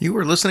You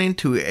are listening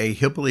to a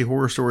Hillbilly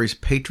Horror Stories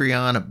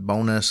Patreon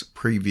bonus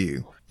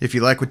preview. If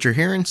you like what you're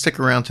hearing, stick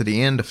around to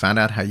the end to find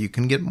out how you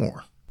can get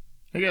more.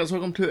 Hey guys,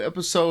 welcome to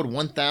episode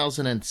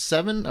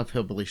 1007 of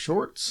Hillbilly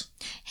Shorts.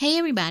 Hey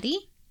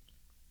everybody.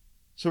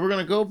 So we're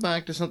going to go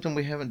back to something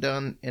we haven't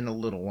done in a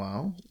little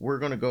while. We're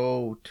going to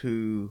go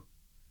to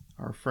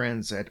our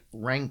friends at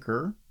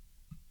Ranker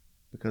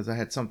because I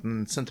had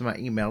something sent to my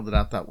email that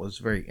I thought was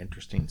very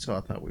interesting. So I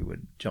thought we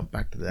would jump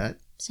back to that.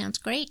 Sounds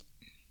great.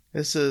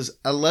 This is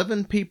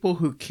 11 people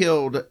who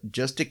killed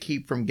just to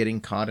keep from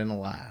getting caught in a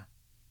lie.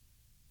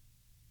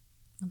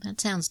 Well, that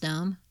sounds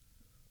dumb.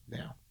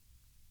 Yeah.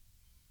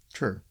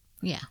 True.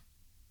 Yeah.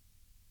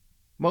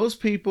 Most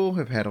people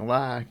have had a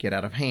lie get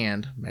out of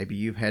hand. Maybe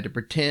you've had to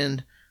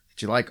pretend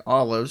that you like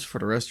olives for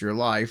the rest of your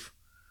life,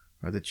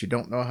 or that you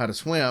don't know how to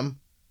swim,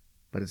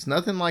 but it's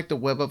nothing like the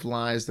web of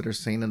lies that are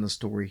seen in the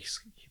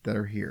stories that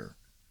are here.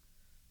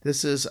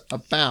 This is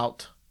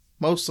about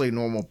mostly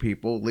normal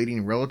people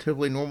leading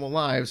relatively normal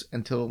lives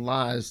until the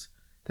lies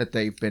that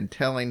they've been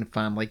telling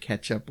finally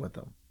catch up with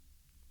them.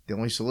 The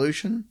only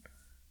solution?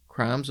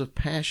 Crimes of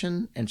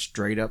passion and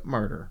straight up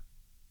murder.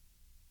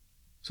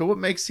 So what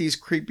makes these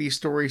creepy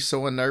stories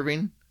so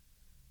unnerving?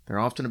 They're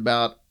often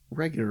about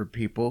regular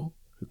people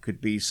who could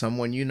be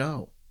someone you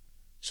know.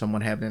 Someone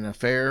having an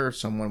affair,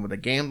 someone with a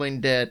gambling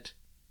debt.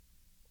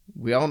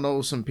 We all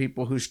know some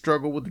people who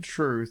struggle with the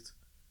truth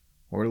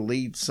or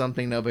lead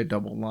something of a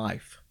double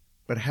life.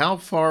 But how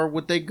far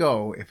would they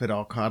go if it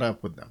all caught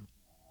up with them?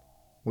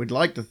 We'd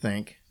like to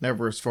think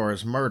never as far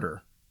as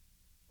murder.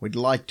 We'd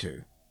like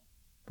to.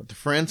 But the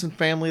friends and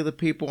family of the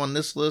people on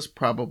this list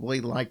probably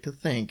like to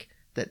think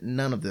that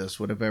none of this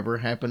would have ever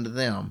happened to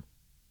them.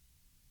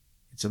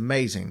 It's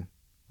amazing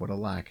what a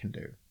lie can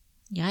do.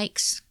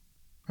 Yikes.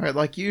 All right,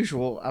 like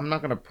usual, I'm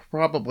not going to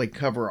probably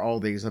cover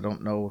all these. I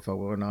don't know if I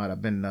will or not.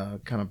 I've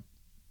been kind of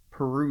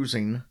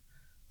perusing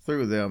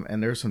through them,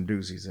 and there's some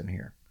doozies in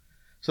here.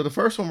 So the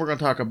first one we're going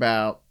to talk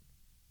about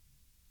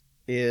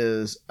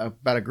is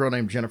about a girl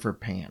named Jennifer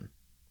Pan.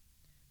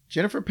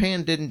 Jennifer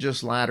Pan didn't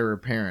just lie to her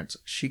parents.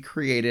 She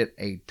created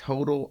a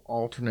total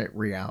alternate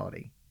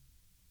reality.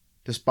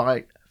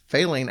 Despite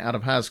failing out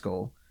of high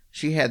school,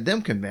 she had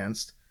them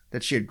convinced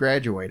that she had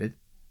graduated,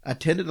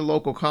 attended a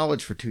local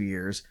college for 2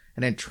 years,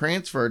 and then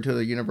transferred to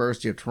the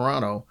University of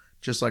Toronto,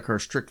 just like her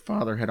strict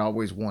father had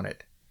always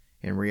wanted.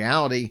 In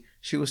reality,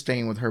 she was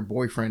staying with her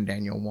boyfriend,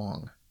 Daniel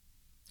Wong.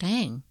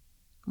 Dang.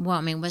 Well,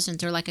 I mean,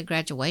 wasn't there like a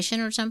graduation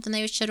or something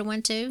they should have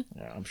went to?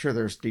 Yeah, I'm sure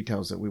there's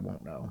details that we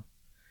won't know.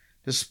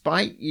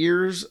 Despite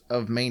years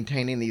of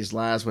maintaining these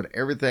lies with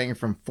everything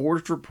from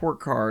forged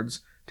report cards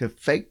to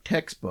fake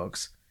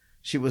textbooks,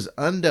 she was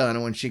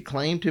undone when she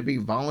claimed to be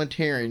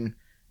volunteering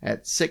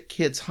at Sick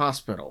Kids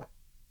Hospital.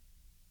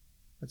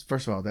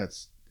 First of all,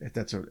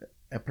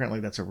 apparently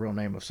that's a real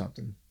name of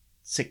something.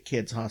 Sick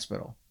Kids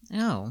Hospital.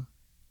 Oh.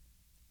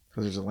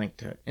 So there's a link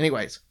to it.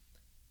 Anyways,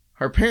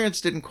 her parents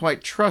didn't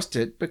quite trust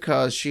it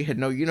because she had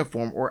no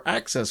uniform or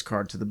access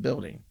card to the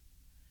building.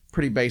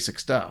 Pretty basic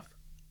stuff.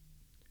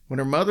 When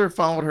her mother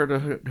followed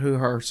her to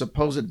her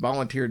supposed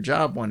volunteer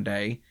job one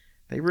day,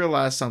 they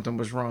realized something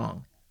was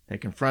wrong. They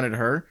confronted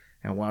her,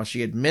 and while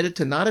she admitted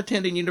to not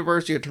attending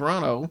University of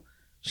Toronto,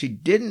 she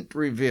didn't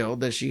reveal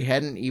that she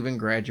hadn't even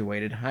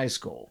graduated high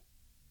school.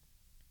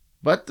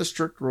 But the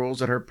strict rules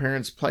that her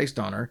parents placed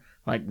on her,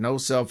 like no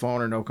cell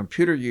phone or no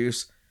computer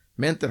use,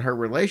 meant that her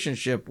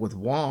relationship with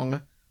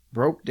Wong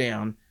broke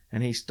down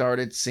and he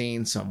started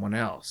seeing someone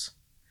else.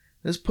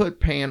 This put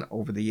Pan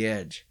over the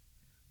edge.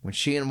 When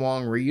she and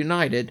Wong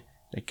reunited,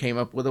 they came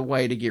up with a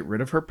way to get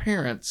rid of her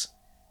parents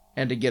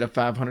and to get a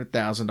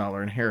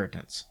 $500,000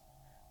 inheritance.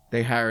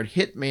 They hired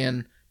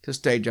hitmen to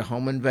stage a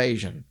home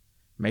invasion,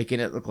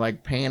 making it look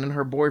like Pan and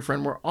her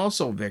boyfriend were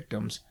also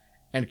victims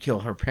and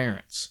kill her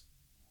parents.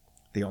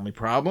 The only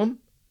problem?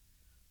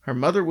 Her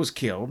mother was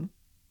killed,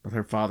 but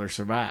her father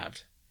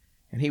survived,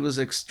 and he was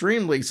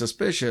extremely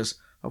suspicious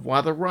of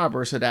why the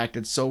robbers had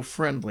acted so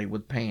friendly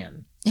with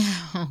Pan.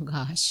 Oh,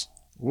 gosh.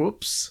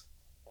 Whoops.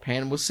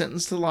 Pan was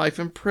sentenced to life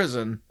in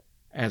prison,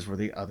 as were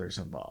the others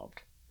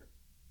involved.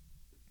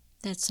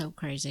 That's so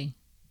crazy.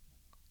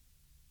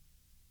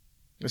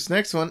 This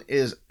next one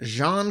is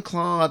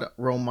Jean-Claude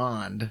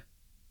Romand.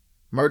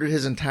 Murdered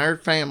his entire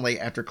family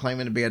after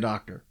claiming to be a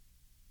doctor.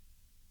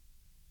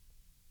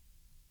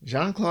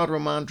 Jean-Claude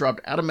Romand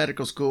dropped out of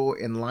medical school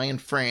in Lyon,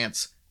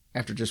 France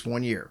after just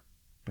 1 year,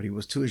 but he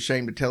was too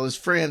ashamed to tell his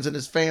friends and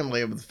his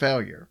family of the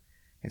failure.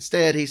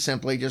 Instead, he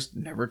simply just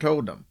never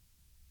told them.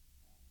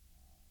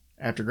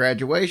 After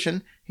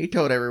graduation, he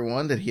told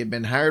everyone that he had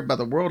been hired by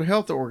the World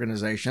Health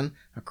Organization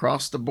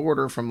across the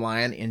border from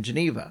Lyon in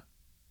Geneva.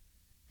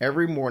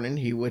 Every morning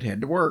he would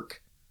head to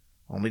work,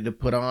 only to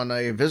put on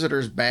a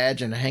visitor's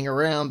badge and hang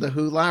around the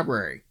WHO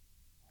library.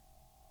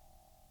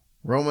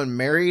 Roman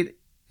married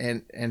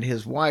and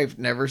his wife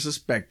never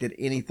suspected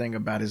anything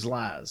about his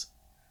lies.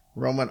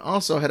 Roman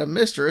also had a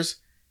mistress,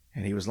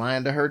 and he was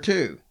lying to her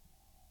too.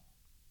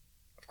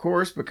 Of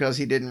course, because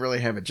he didn't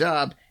really have a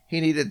job,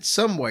 he needed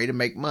some way to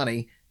make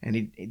money, and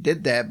he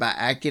did that by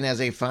acting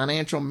as a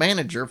financial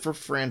manager for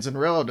friends and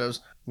relatives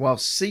while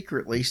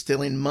secretly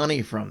stealing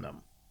money from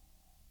them.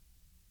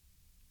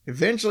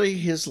 Eventually,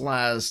 his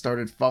lies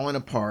started falling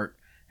apart,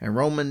 and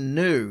Roman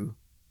knew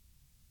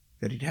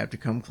that he'd have to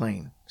come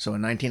clean. So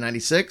in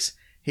 1996,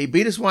 he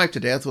beat his wife to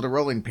death with a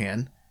rolling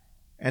pin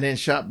and then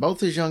shot both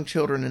his young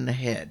children in the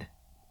head.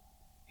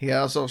 He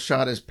also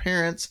shot his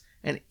parents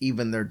and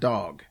even their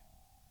dog.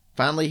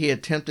 Finally, he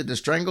attempted to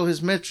strangle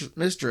his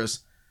mistress,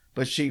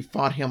 but she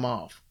fought him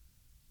off.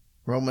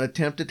 Roman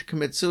attempted to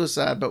commit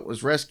suicide but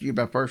was rescued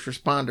by first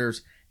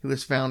responders. He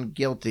was found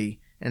guilty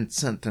and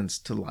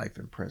sentenced to life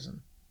in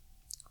prison.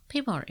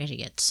 People are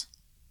idiots.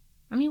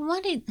 I mean,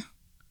 what did...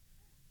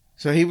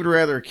 So he would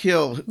rather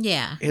kill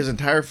Yeah. his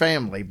entire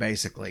family,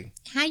 basically,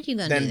 How you going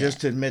to do than that?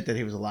 just to admit that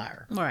he was a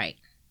liar. Right.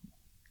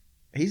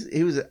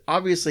 He was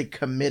obviously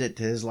committed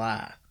to his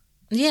lie.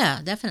 Yeah,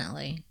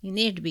 definitely. You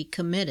needed to be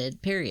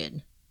committed,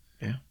 period.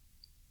 Yeah.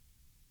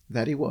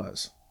 That he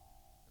was.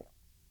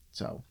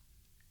 So,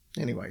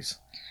 anyways.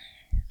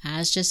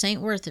 Eyes just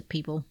ain't worth it,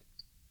 people.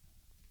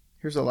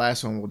 Here's the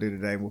last one we'll do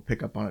today. We'll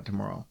pick up on it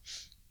tomorrow.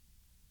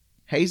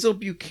 Hazel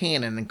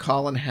Buchanan and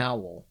Colin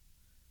Howell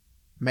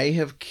may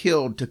have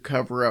killed to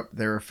cover up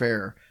their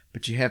affair,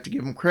 but you have to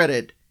give them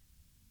credit.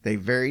 They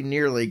very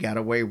nearly got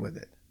away with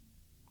it.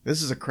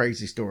 This is a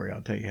crazy story,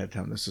 I'll tell you ahead of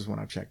time. This is one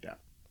I've checked out.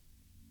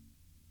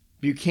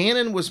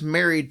 Buchanan was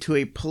married to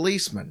a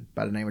policeman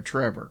by the name of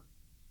Trevor.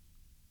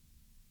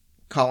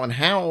 Colin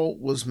Howell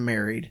was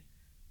married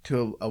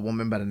to a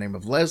woman by the name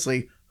of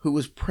Leslie, who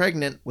was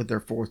pregnant with their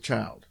fourth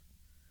child.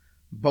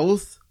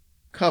 Both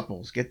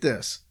couples, get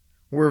this,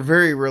 were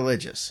very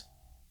religious.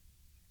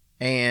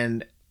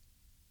 And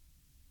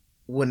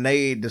when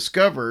they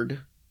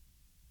discovered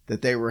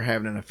that they were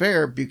having an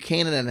affair,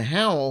 Buchanan and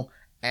Howell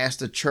asked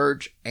the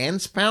church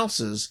and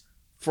spouses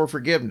for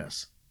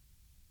forgiveness.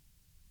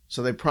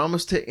 So they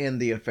promised to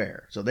end the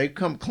affair. So they'd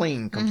come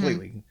clean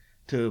completely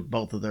to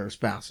both of their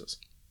spouses.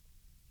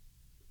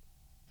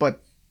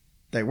 But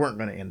they weren't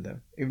going to end it.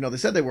 Even though they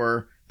said they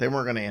weren't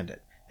going to end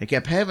it. They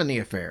kept having the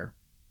affair.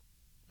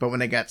 But when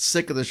they got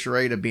sick of the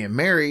charade of being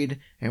married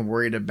and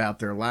worried about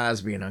their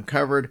lies being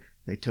uncovered,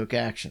 they took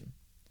action.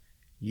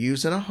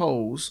 Using a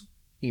hose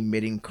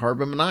emitting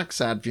carbon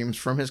monoxide fumes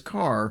from his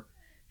car,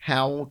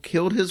 Howell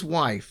killed his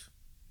wife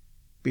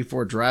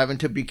before driving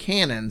to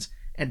Buchanan's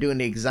and doing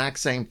the exact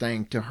same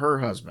thing to her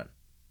husband.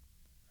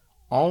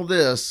 All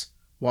this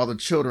while the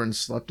children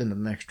slept in the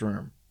next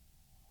room.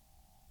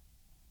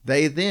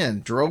 They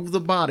then drove the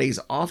bodies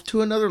off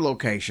to another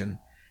location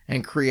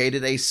and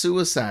created a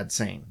suicide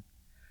scene,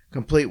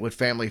 complete with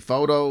family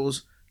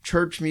photos,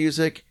 church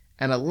music,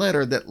 and a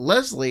letter that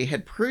Leslie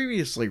had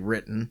previously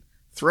written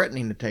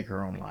threatening to take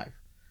her own life.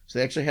 So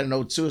they actually had an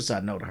old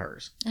suicide note of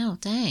hers. Oh,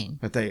 dang.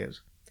 But they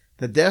is.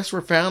 The deaths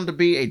were found to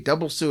be a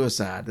double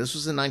suicide. This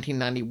was in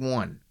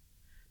 1991.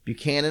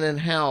 Buchanan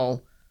and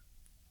Howell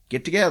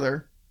get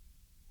together,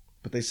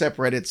 but they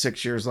separated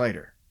 6 years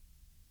later.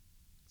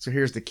 So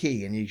here's the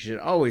key, and you should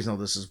always know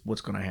this is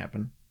what's going to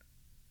happen.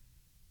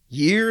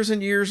 Years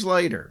and years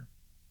later,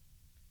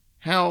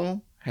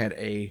 Howell had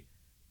a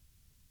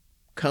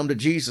come to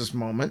Jesus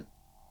moment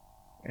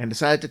and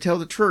decided to tell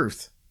the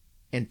truth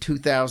in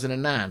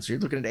 2009. So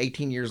you're looking at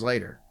 18 years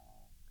later.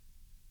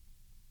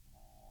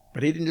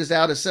 But he didn't just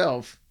out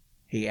himself,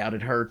 he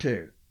outed her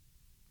too.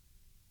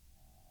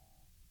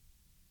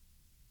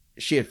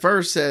 She at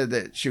first said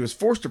that she was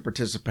forced to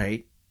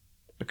participate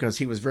because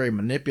he was very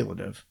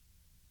manipulative.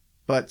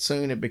 But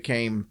soon it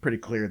became pretty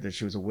clear that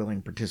she was a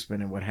willing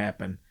participant in what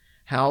happened.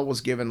 Howell was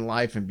given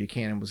life and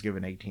Buchanan was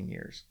given 18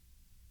 years.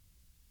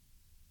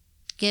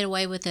 Get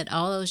away with it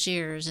all those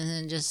years and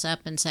then just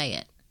up and say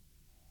it.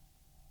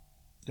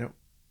 Yep.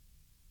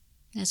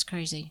 That's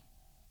crazy.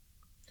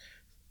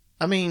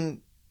 I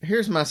mean,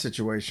 here's my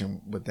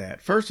situation with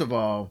that. First of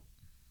all,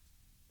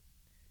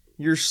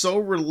 you're so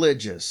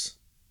religious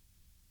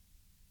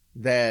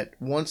that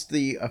once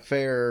the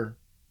affair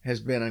has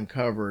been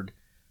uncovered,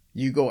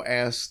 you go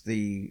ask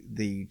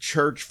the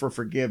church for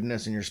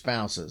forgiveness and your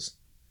spouses.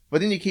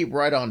 But then you keep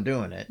right on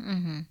doing it.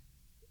 Mm-hmm.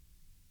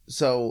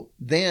 So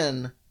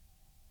then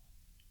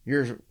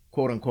you're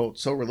quote unquote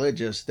so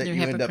religious that They're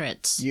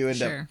you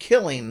end up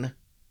killing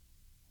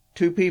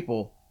two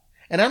people.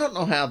 And I don't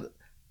know how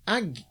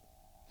I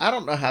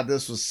don't know how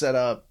this was set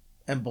up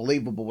and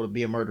believable to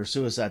be a murder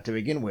suicide to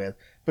begin with,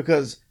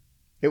 because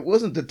it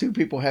wasn't the two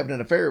people having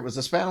an affair, it was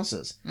the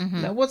spouses.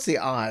 Mm-hmm. Now what's the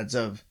odds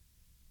of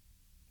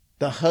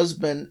the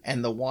husband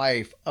and the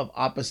wife of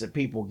opposite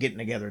people getting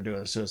together and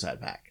doing a suicide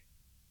pact?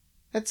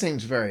 That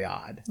seems very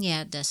odd.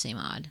 Yeah, it does seem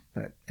odd.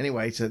 But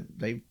anyway, so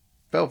they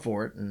fell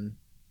for it and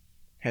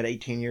had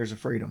 18 years of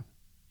freedom.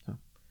 So.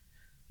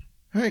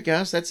 All right,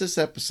 guys, that's this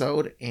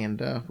episode,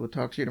 and we'll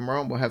talk to you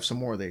tomorrow, and we'll have some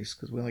more of these,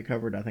 because we only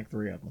covered, I think,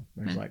 3 of them.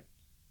 There's like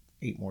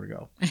 8 more to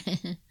go.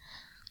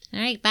 All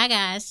right, bye,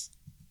 guys.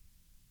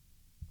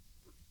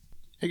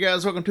 Hey,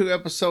 guys, welcome to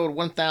episode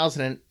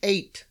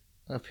 1008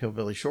 of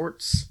Hillbilly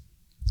Shorts.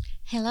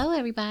 Hello,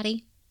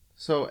 everybody.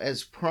 So,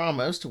 as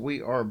promised,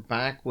 we are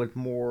back with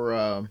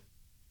more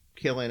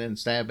killing and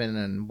stabbing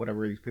and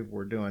whatever these people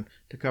were doing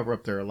to cover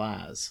up their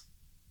lies.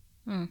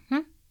 Mm-hmm.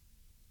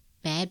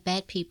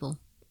 Bad people.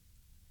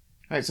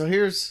 All right, so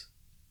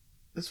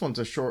this one's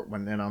a short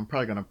one, and I'm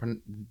probably going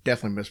to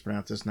definitely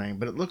mispronounce this name,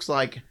 but it looks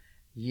like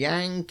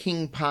Yang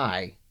King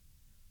Pai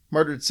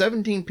murdered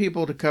 17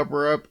 people to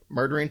cover up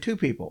murdering 2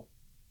 people.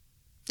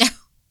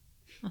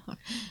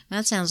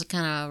 That sounds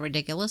kind of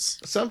ridiculous.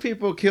 Some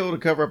people kill to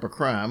cover up a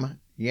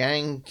crime.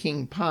 Yang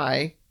King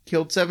Pai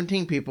killed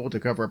 17 people to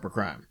cover up a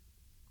crime.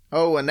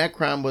 Oh, and that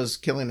crime was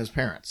killing his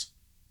parents.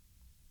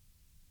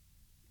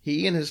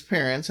 He and his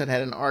parents had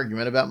an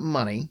argument about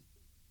money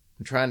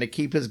and trying to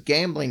keep his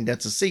gambling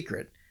debts a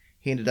secret.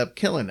 He ended up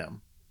killing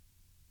them.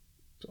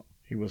 So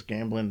he was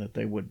gambling that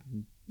they would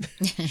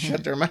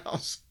shut their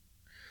mouths.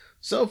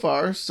 So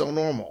far, so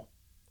normal,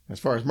 as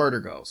far as murder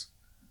goes.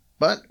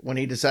 But when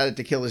he decided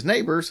to kill his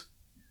neighbors,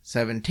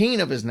 17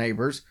 of his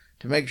neighbors,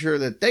 to make sure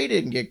that he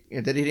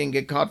didn't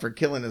get caught for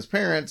killing his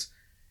parents,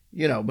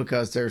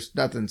 because there's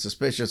nothing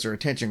suspicious or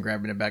attention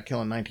grabbing about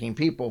killing 19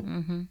 people,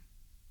 Mm-hmm.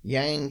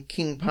 Yang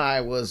King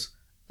Pai was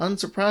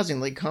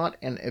unsurprisingly caught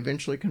and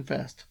eventually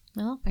confessed.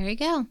 Well, there you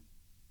go.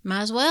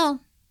 Might as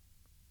well.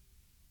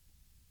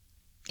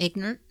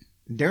 Ignorant.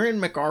 Darren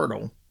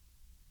McArdle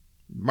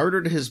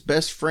murdered his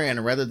best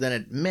friend rather than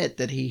admit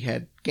that he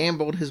had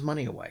gambled his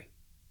money away.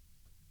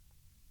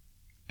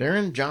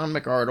 Darren John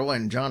McArdle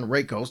and John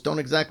Rakos don't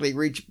exactly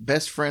reach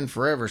best friend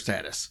forever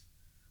status.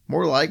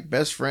 More like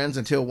best friends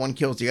until one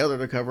kills the other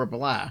to cover up a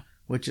lie,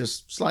 which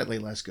is slightly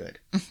less good.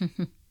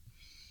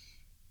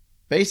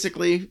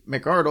 Basically,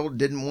 McArdle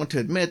didn't want to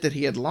admit that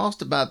he had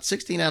lost about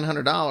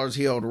 $6,900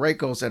 he owed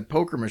Rakos at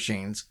poker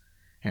machines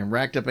and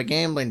racked up a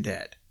gambling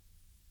debt.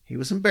 He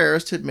was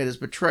embarrassed to admit his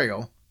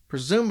betrayal,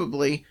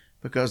 presumably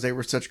because they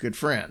were such good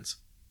friends.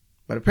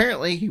 But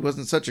apparently he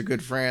wasn't such a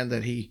good friend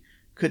that he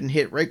couldn't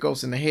hit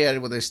Rakos in the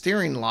head with a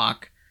steering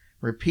lock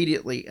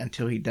repeatedly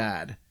until he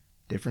died.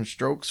 Different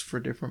strokes for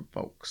different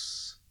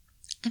folks.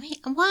 I mean,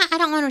 why? I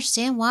don't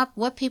understand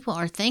what people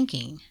are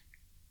thinking.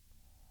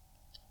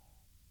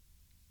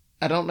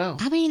 I don't know.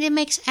 I mean, it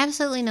makes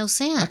absolutely no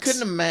sense. I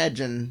couldn't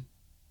imagine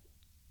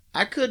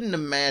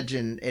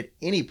at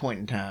any point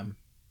in time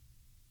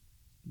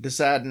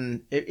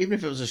deciding, even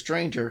if it was a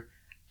stranger,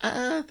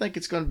 I think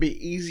it's going to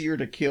be easier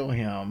to kill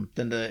him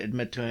than to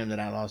admit to him that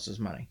I lost his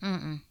money.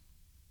 Mm-mm.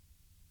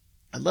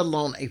 Let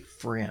alone a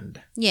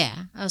friend.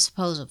 Yeah, a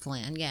supposed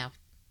friend. Yeah.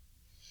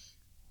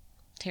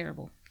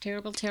 Terrible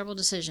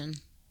decision.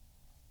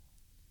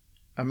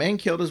 A man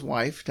killed his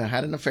wife to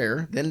hide an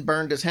affair, then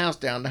burned his house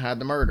down to hide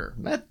the murder.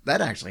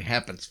 That actually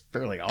happens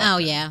fairly often. Oh,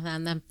 yeah.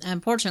 And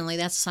unfortunately,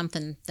 that's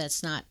something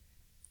that's not,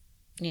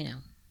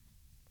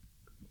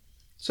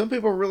 Some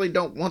people really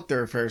don't want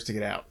their affairs to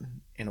get out.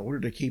 In order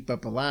to keep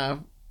up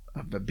alive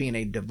of being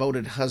a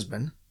devoted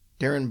husband,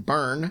 Darren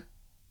Byrne,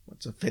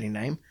 what's a fitting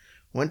name,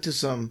 went to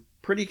some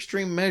pretty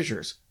extreme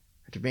measures.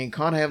 After being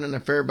caught having an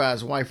affair by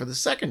his wife for the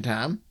second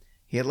time,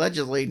 he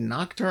allegedly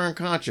knocked her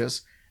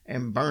unconscious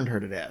and burned her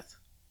to death.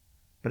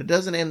 But it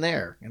doesn't end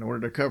there. In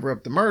order to cover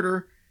up the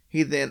murder,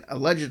 he then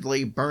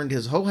allegedly burned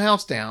his whole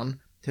house down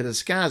to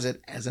disguise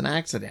it as an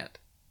accident.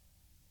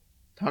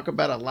 Talk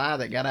about a lie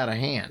that got out of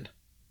hand.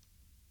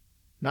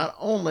 Not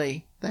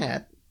only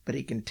that, but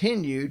he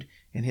continued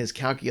in his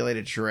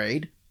calculated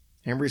charade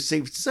and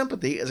received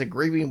sympathy as a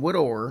grieving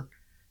widower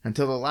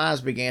until the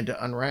lies began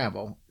to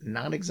unravel.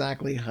 Not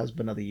exactly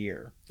husband of the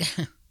year.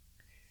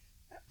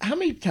 How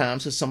many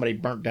times has somebody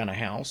burnt down a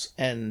house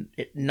and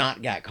it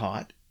not got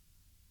caught?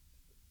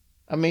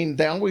 I mean,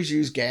 they always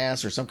use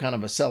gas or some kind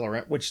of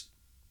accelerant, which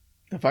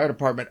the fire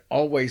department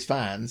always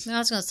finds. I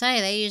was going to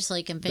say, they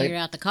usually can figure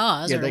out the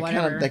cause or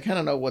whatever. They kind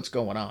of know what's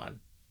going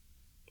on.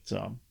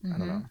 So, I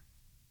don't know.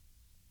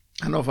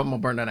 I know if I'm going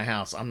to burn down a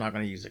house, I'm not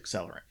going to use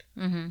accelerant.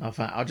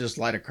 Mm-hmm. I'll just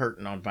light a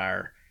curtain on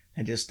fire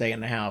and just stay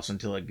in the house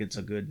until it gets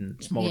a good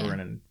and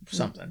smoldering and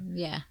something.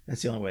 Yeah.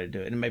 That's the only way to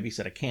do it. And maybe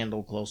set a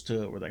candle close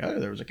to it where like, oh,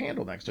 there was a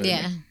candle next to it.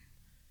 Yeah.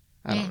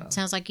 I don't know.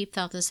 Sounds like you've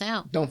thought this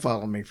out. Don't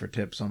follow me for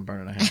tips on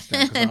burning a house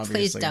down.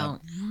 Please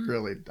don't.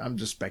 I'm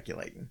just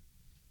speculating.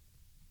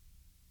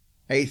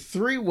 A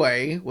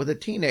 3-way with a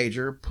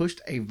teenager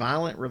pushed a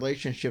violent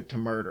relationship to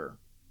murder.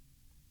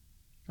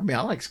 I mean,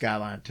 I like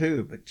Skyline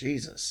too, but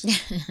Jesus.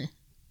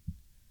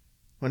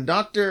 When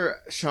Dr.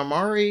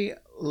 Shamari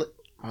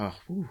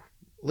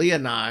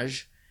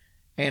Leonage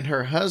and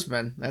her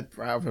husband, I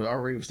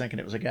already was thinking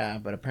it was a guy,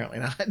 but apparently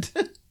not.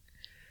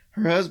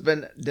 Her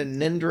husband,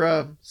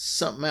 Denendra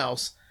something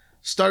else,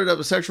 started up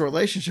a sexual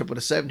relationship with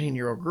a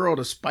 17-year-old girl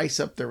to spice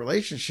up their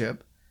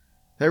relationship.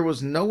 There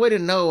was no way to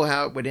know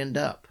how it would end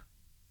up.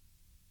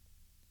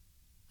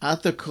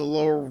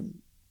 Athakulor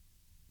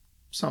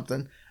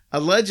something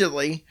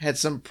allegedly had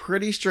some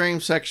pretty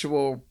strange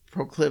sexual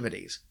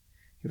proclivities.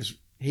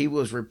 He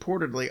was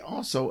reportedly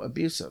also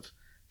abusive,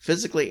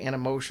 physically and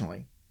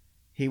emotionally.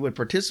 He would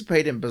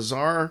participate in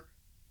bizarre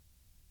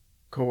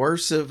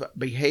coercive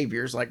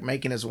behaviors like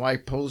making his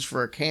wife pose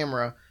for a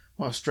camera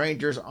while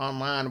strangers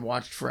online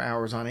watched for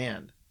hours on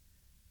end.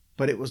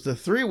 But it was the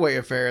 3-way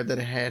affair that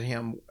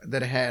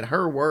had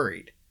her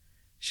worried.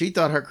 She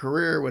thought her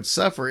career would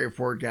suffer if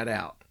word got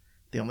out.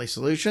 The only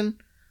solution?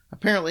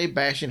 apparently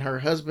bashing her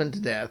husband to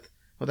death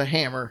with a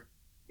hammer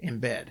in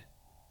bed.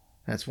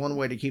 That's one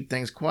way to keep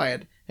things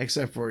quiet,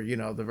 except for,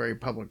 the very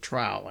public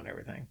trial and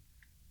everything.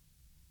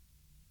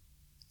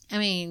 I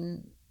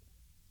mean,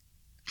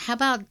 how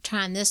about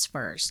trying this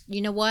first?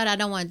 You know what? I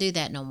don't want to do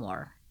that no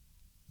more.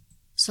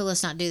 So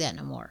let's not do that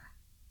no more.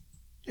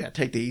 Yeah,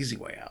 take the easy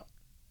way out.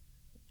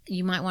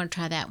 You might want to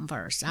try that one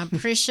first. I'm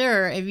pretty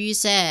sure if you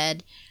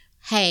said,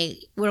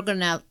 hey, we're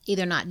going to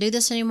either not do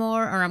this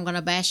anymore or I'm going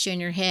to bash you in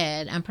your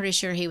head, I'm pretty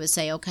sure he would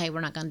say, okay,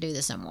 we're not going to do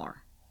this no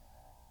more.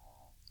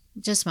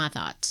 Just my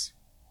thoughts.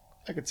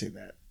 I could see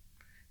that.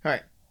 All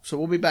right. So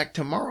we'll be back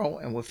tomorrow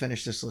and we'll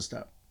finish this list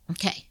up.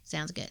 Okay.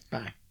 Sounds good.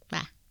 Bye.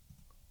 Bye.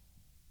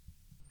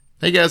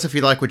 Hey guys, if you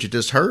like what you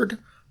just heard,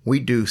 we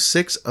do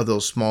 6 of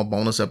those small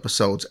bonus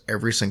episodes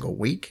every single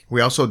week.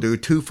 We also do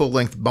 2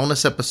 full-length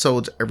bonus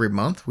episodes every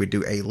month. We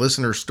do a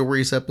listener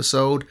stories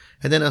episode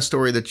and then a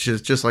story that's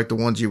just like the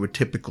ones you would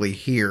typically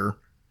hear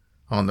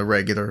on the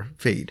regular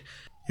feed.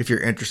 If you're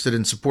interested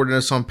in supporting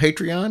us on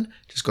Patreon,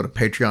 just go to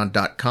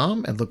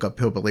patreon.com and look up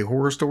Hillbilly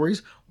Horror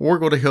Stories, or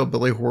go to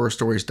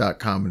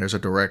hillbillyhorrorstories.com and there's a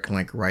direct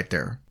link right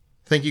there.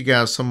 Thank you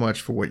guys so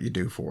much for what you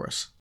do for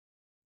us.